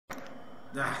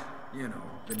You know,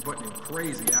 been putting in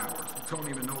crazy hours. Don't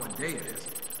even know what day it is.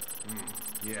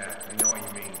 Yeah, I know what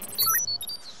you mean.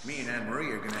 Me and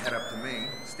Anne-Marie are gonna head up to Maine,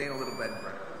 stay in a little bed and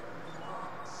breakfast.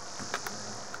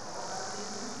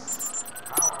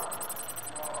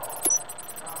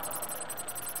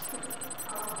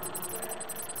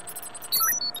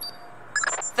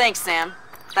 Thanks, Sam.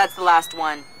 That's the last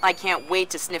one. I can't wait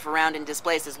to sniff around in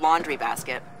Displace's laundry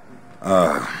basket.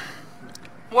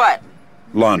 What?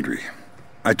 Laundry.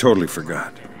 I totally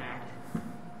forgot.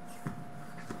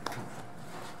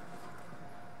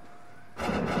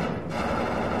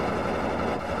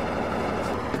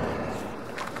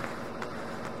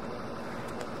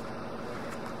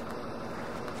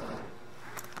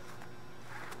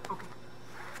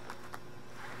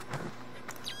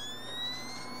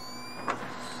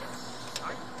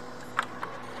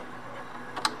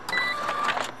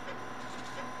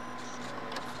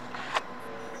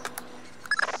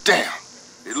 Damn!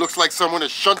 It looks like someone has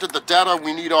shunted the data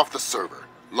we need off the server.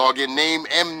 Login name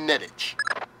M. Nedich.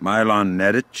 Mylon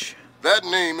Nedich? That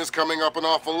name is coming up an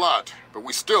awful lot, but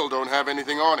we still don't have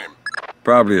anything on him.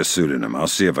 Probably a pseudonym. I'll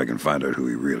see if I can find out who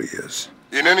he really is.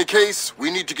 In any case, we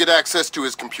need to get access to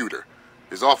his computer.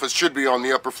 His office should be on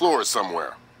the upper floor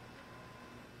somewhere.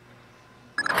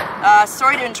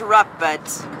 Sorry to interrupt, but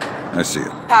I see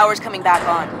it. power's coming back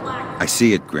on. I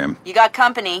see it, Grim. You got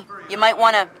company. You might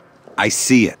want to... I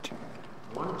see it.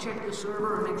 Want to check the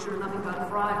server and make sure nothing got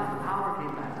fried when the power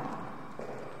came back on.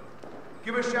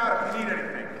 Give a shout if you need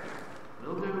anything.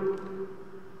 Will do.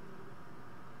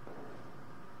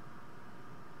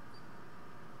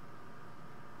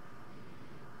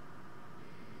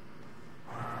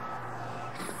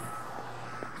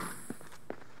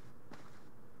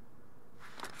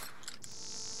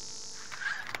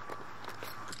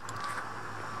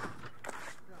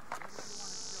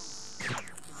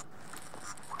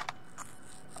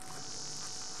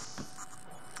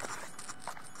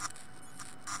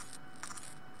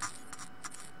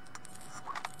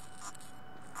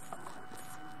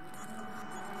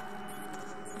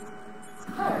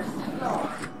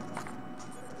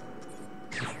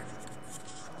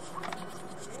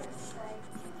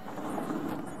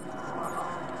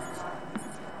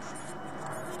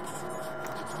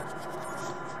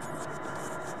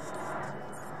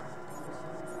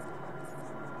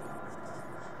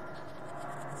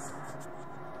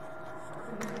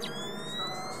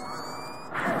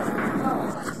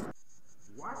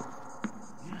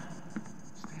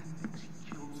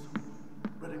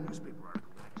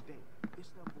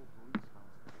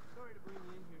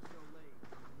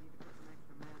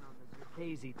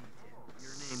 Casey detail.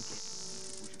 Your name, kid.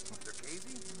 Mr.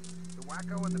 Casey? The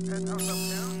wacko in the penthouse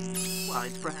uptown? Well,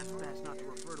 it's perhaps best not to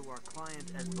refer to our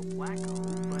client as the wacko,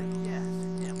 but yes,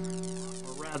 him.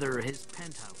 Or rather, his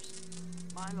penthouse.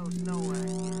 Milo's Nowak.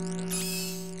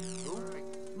 Who?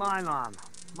 Mylon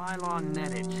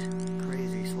Nedich.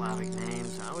 Crazy Slavic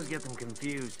names. I always get them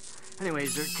confused.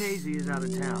 Anyways, Zerkazy is out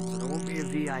of town, so there won't be a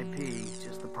VIP,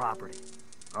 just the property.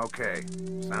 Okay,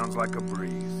 sounds like a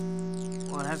breeze.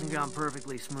 Well, it hasn't gone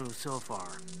perfectly smooth so far.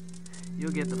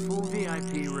 You'll get the full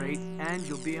VIP rate, and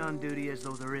you'll be on duty as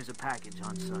though there is a package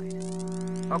on site.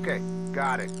 Okay,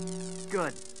 got it.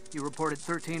 Good. You reported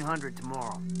 1300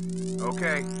 tomorrow.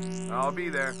 Okay, I'll be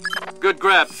there. Good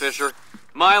grab, Fisher.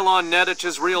 Mylon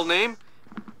Nedich's real name?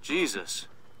 Jesus.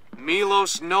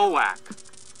 Milos Nowak.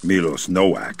 Milos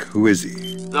Nowak. Who is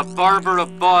he? The Barber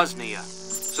of Bosnia.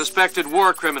 Suspected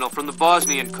war criminal from the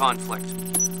Bosnian conflict.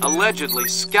 Allegedly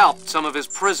scalped some of his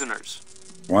prisoners.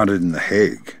 Wanted in The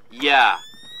Hague. Yeah.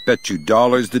 Bet you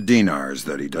dollars to dinars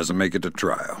that he doesn't make it to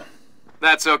trial.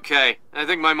 That's okay. I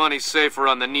think my money's safer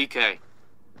on the Nikkei.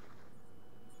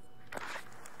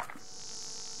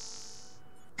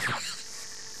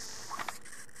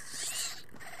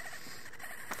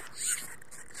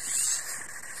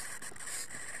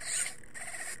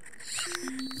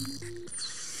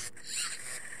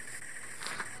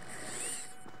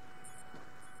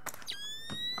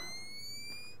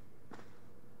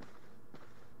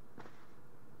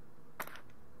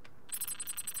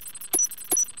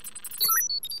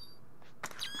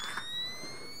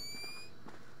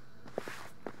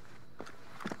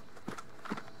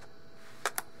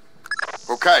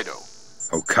 Hokkaido.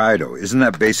 Hokkaido. Isn't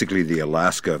that basically the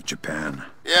Alaska of Japan?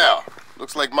 Yeah.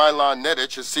 Looks like Mylon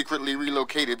Nedich has secretly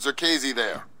relocated Zerkazy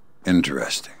there.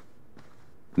 Interesting.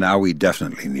 Now we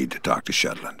definitely need to talk to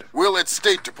Shetland. We'll let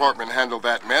State Department handle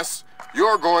that mess.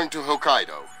 You're going to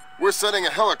Hokkaido. We're sending a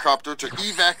helicopter to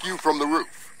evac you from the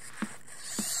roof.